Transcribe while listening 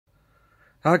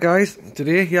Hi guys,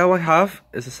 today here I have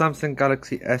is a Samsung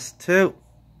Galaxy S2.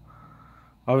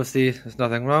 Obviously there's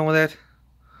nothing wrong with it,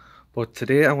 but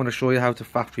today I'm going to show you how to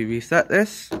factory reset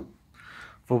this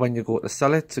for when you go to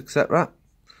sell it, etc.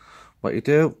 What you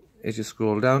do is you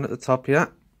scroll down at the top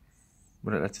here,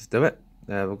 when it lets us do it,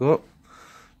 there we go.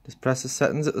 Just press the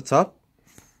settings at the top.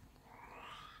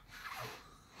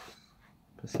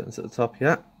 Press settings at the top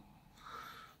here.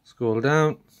 Scroll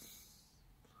down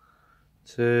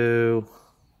to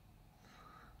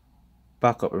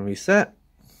backup and reset.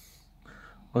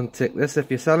 Untick this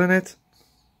if you're selling it.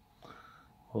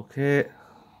 Okay.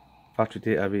 Factory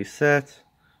data reset.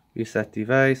 Reset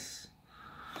device.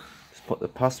 Just put the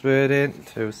password in.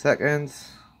 2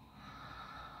 seconds.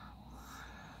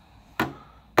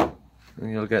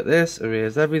 And you'll get this.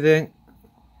 Erase everything.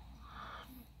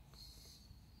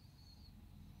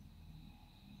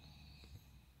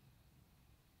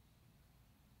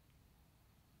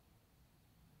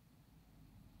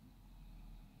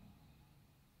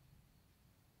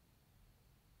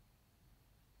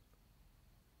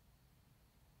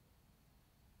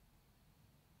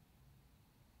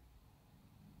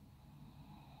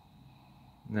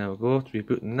 There we go, it's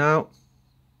rebooting now.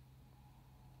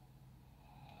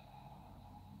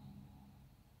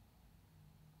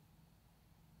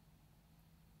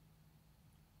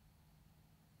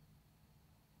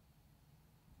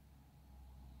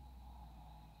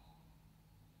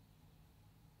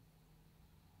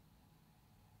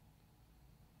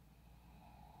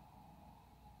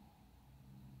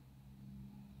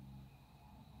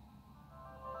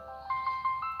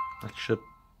 That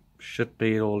should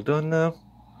be all done now.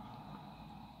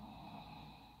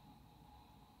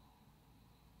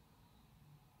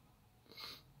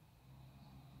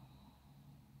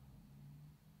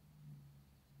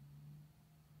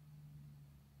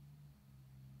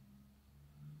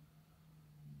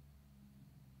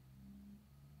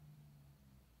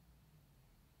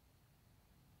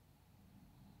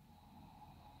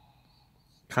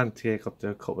 Can take up to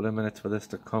a couple of minutes for this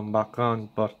to come back on,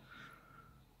 but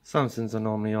Samsungs are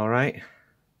normally alright.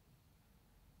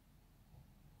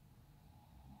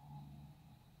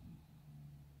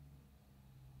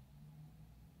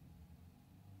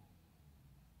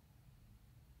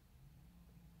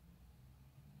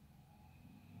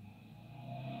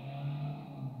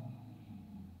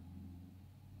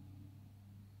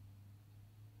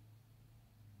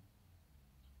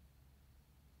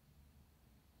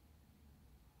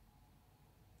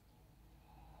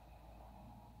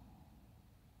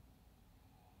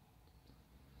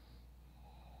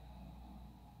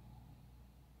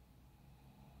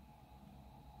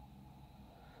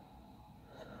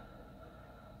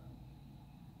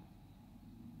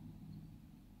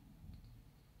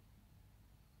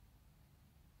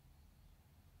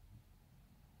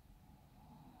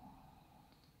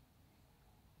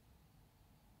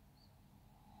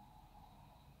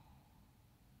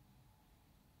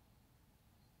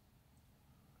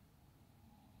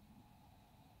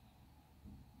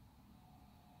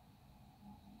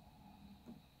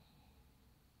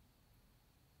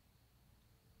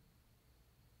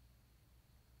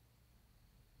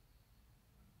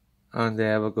 And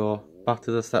there we go, back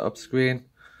to the setup screen.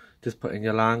 Just put in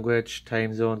your language,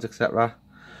 time zones, etc.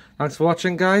 Thanks for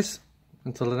watching guys.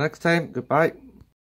 Until the next time, goodbye.